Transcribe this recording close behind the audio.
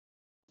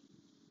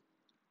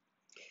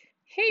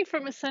Hey,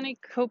 from a sunny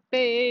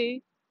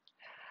Kobe.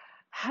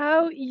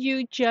 How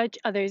you judge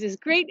others is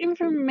great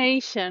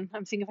information.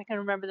 I'm seeing if I can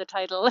remember the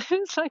title.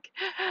 It's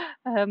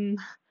um,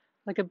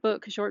 like a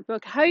book, a short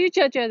book. How you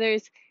judge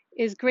others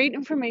is great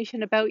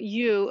information about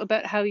you,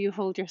 about how you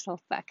hold yourself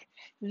back.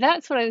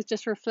 That's what I was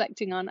just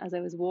reflecting on as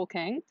I was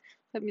walking.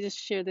 Let me just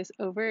share this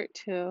over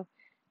to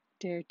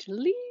Dare to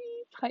Leave.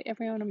 Hi,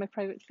 everyone in my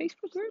private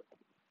Facebook group.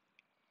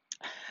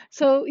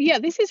 So, yeah,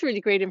 this is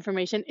really great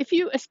information. If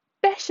you,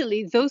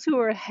 especially those who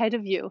are ahead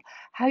of you,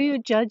 how you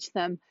judge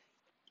them,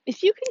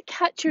 if you can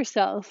catch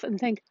yourself and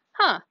think,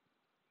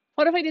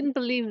 what if I didn't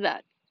believe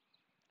that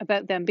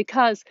about them?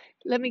 Because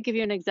let me give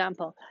you an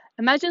example.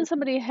 Imagine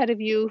somebody ahead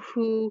of you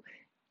who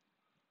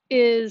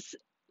is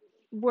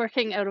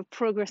working out of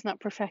progress, not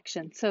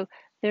perfection. So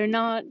they're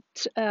not,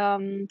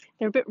 they're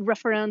a bit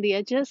rough around the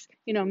edges,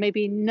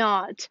 maybe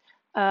not,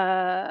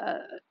 uh,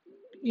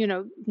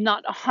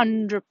 not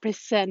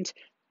 100%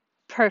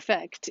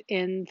 perfect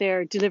in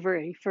their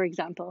delivery, for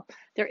example.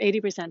 They're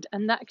 80%.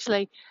 And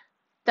actually,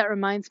 that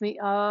reminds me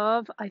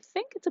of, I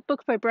think it's a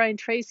book by Brian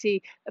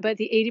Tracy about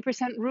the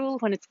 80% rule.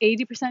 When it's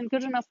 80%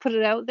 good enough, put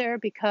it out there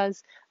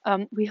because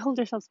we hold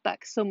ourselves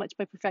back so much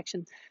by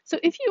perfection. So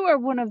if you are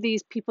one of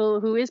these people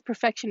who is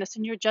perfectionist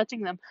and you're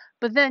judging them,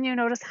 but then you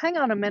notice, hang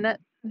on a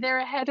minute, they're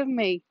ahead of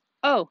me.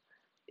 Oh,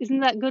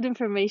 isn't that good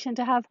information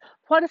to have?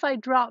 What if I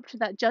dropped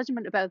that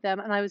judgment about them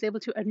and I was able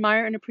to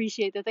admire and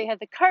appreciate that they had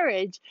the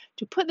courage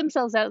to put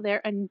themselves out there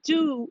and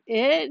do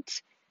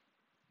it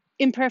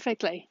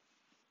imperfectly?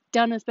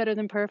 Done is better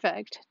than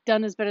perfect.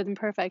 Done is better than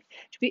perfect.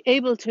 To be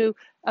able to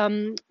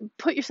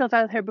put yourself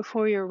out there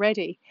before you're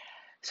ready.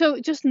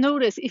 So just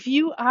notice if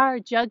you are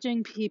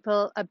judging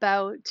people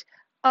about,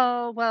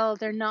 oh, well,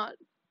 they're not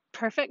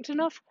perfect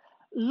enough,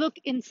 look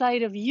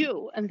inside of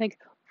you and think,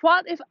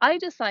 what if I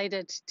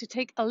decided to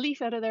take a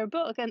leaf out of their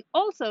book and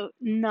also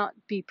not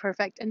be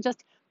perfect and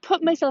just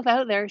put myself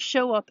out there,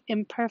 show up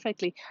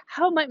imperfectly?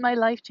 How might my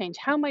life change?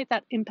 How might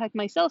that impact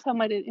myself? How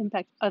might it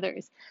impact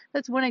others?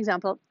 That's one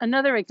example.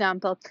 Another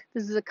example,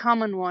 this is a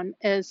common one,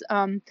 is,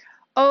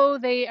 oh,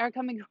 they are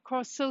coming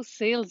across so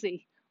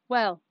salesy.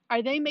 Well,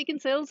 are they making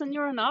sales and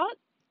you're not?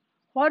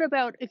 What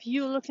about if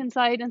you looked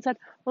inside and said,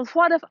 well,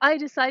 what if I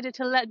decided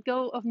to let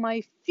go of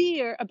my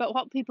fear about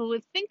what people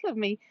would think of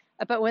me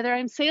about whether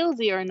I'm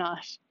salesy or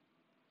not?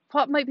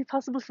 What might be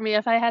possible for me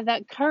if I had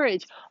that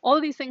courage? All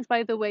these things,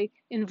 by the way,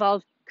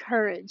 involve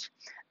courage.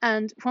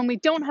 And when we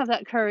don't have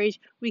that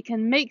courage, we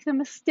can make the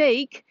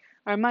mistake,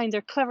 our minds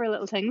are clever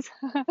little things,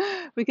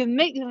 we can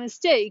make the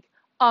mistake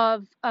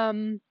of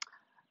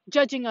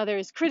judging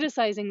others,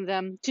 criticizing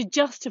them to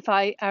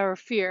justify our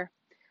fear.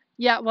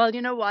 Yeah, well,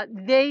 you know what?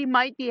 They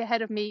might be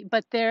ahead of me,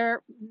 but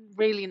they're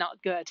really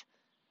not good.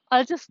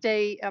 I'll just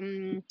stay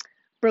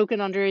broken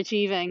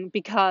underachieving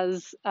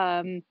because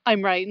I'm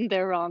right and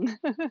they're wrong.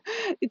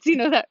 It's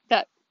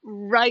that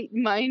right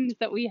mind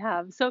that we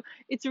have. So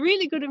it's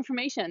really good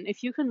information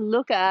if you can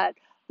look at,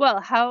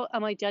 well, how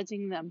am I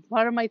judging them?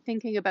 What am I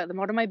thinking about them?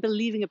 What am I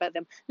believing about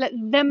them? Let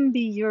them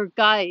be your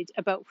guide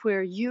about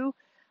where you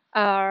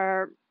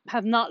are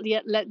have not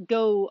yet let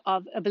go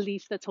of a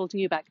belief that's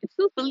holding you back. It's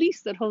those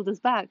beliefs that hold us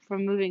back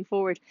from moving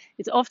forward.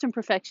 It's often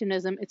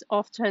perfectionism. It's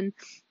often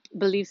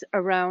beliefs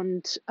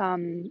around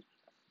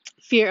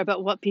fear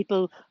about what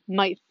people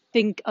might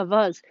think of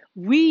us.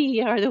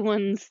 We are the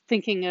ones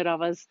thinking it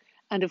of us.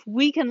 And if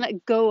we can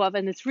let go of,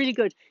 and it's really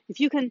good,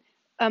 if you can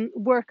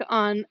work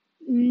on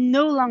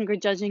no longer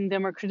judging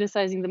them or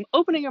criticizing them,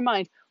 opening your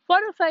mind.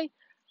 What if I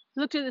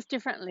looked at this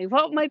differently?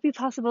 What might be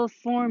possible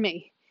for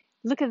me?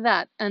 Look at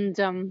that and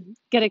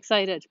get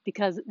excited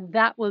because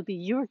that will be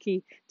your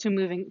key to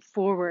moving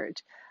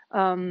forward.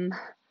 Um,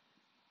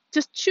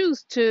 just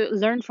choose to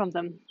learn from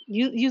them.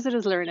 Use it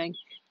as learning.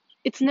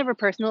 It's never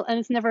personal and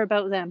it's never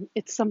about them.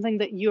 It's something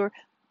that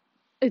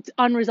it's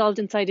unresolved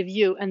inside of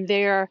you and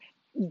they're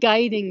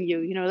guiding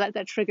you. Let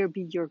that trigger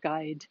be your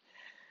guide.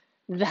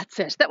 That's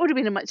it. That would have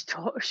been a much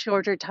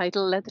shorter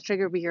title. Let the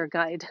trigger be your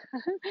guide.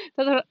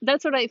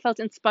 That's what I felt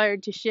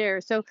inspired to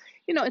share. So,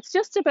 it's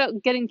just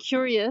about getting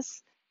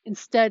curious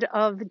instead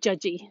of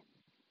judgy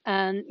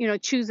and,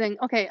 choosing,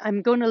 okay,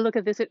 I'm going to look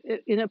at this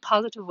in a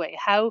positive way.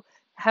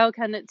 How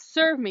can it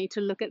serve me to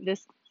look at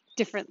this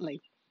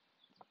differently?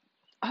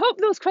 I hope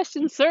those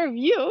questions serve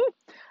you.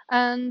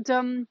 And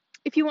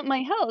if you want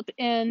my help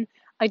in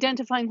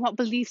identifying what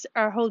beliefs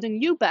are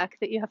holding you back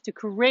that you have to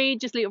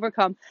courageously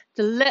overcome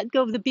to let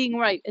go of the being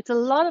right, it's a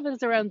lot of it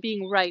is around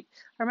being right.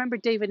 I remember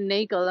David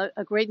Nagel,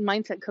 a great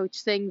mindset coach,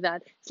 saying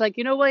that it's like,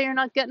 why you're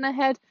not getting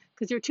ahead?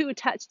 Because you're too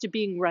attached to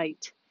being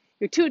right.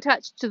 You're too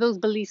attached to those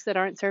beliefs that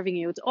aren't serving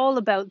you. It's all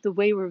about the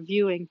way we're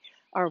viewing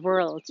our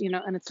world,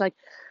 and it's like,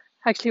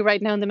 actually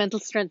right now in the mental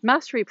strength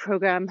mastery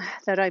program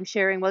that I'm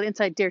sharing, well,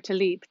 inside Dare to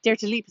Leap. Dare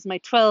to Leap is my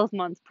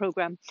 12-month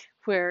program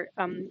where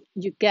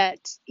you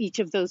get each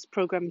of those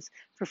programs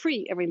for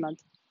free every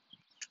month.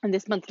 And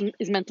this month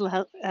is mental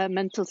health,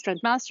 mental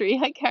strength mastery.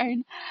 Hi,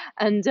 Karen.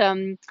 And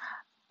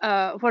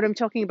what I'm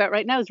talking about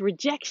right now is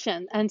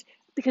rejection. And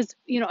because,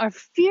 our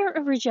fear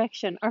of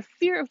rejection, our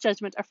fear of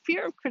judgment, our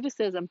fear of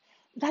criticism,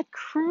 that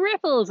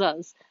cripples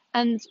us.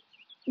 And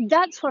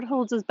that's what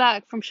holds us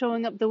back from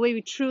showing up the way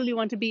we truly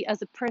want to be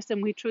as a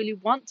person we truly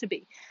want to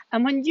be.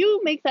 And when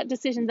you make that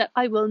decision that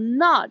I will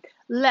not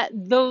let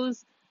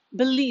those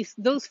beliefs,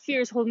 those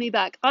fears hold me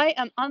back. I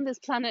am on this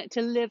planet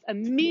to live a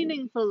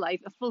meaningful life,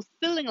 a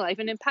fulfilling life,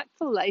 an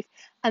impactful life,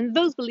 and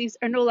those beliefs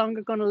are no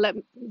longer going to let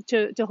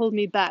to hold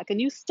me back. And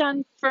you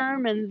stand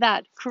firm in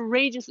that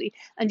courageously,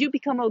 and you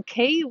become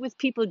okay with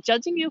people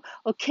judging you,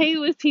 okay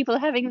with people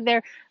having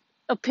their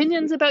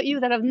opinions about you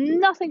that have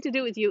nothing to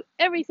do with you,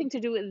 everything to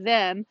do with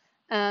them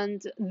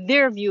and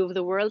their view of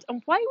the world.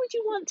 And why would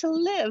you want to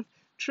live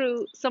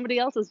through somebody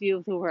else's view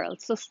of the world?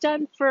 So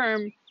stand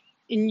firm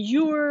in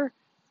your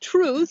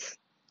truth,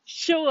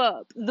 show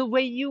up the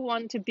way you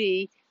want to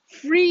be,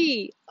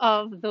 free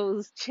of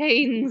those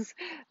chains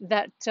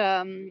that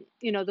those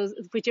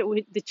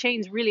the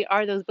chains really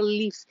are those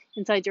beliefs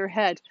inside your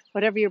head,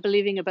 whatever you're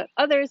believing about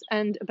others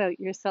and about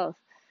yourself.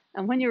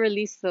 And when you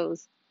release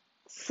those,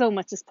 so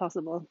much is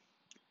possible.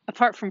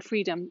 Apart from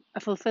freedom, a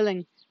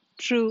fulfilling,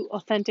 true,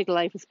 authentic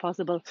life is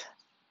possible,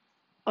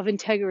 of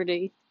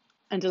integrity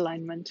and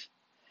alignment.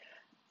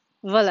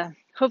 Voila.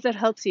 Hope that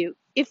helps you.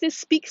 If this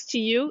speaks to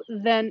you,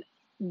 then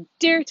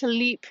dare to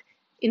leap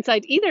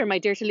inside either my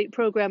Dare to Leap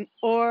program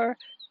or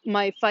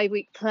my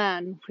 5-week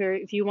plan, where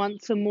if you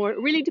want some more, it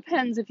really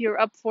depends if you're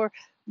up for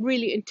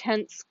really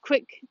intense,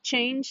 quick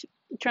change,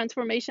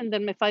 transformation,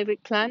 then my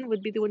 5-week plan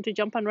would be the one to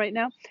jump on right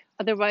now.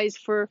 Otherwise,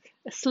 for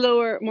a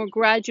slower, more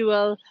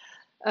gradual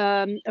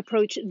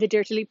approach, the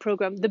Dare to Leap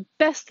program. The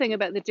best thing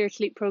about the Dare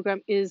to Leap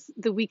program is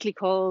the weekly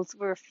calls.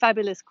 We're a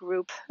fabulous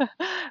group,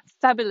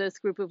 fabulous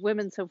group of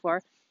women so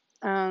far.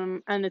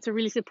 And it's a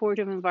really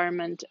supportive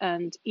environment.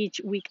 And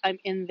each week I'm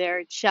in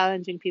there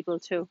challenging people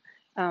to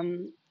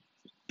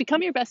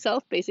become your best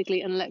self, basically,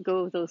 and let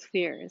go of those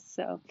fears.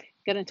 So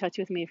get in touch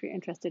with me if you're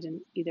interested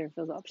in either of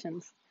those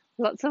options.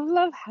 Lots of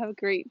love. Have a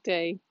great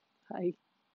day. Bye.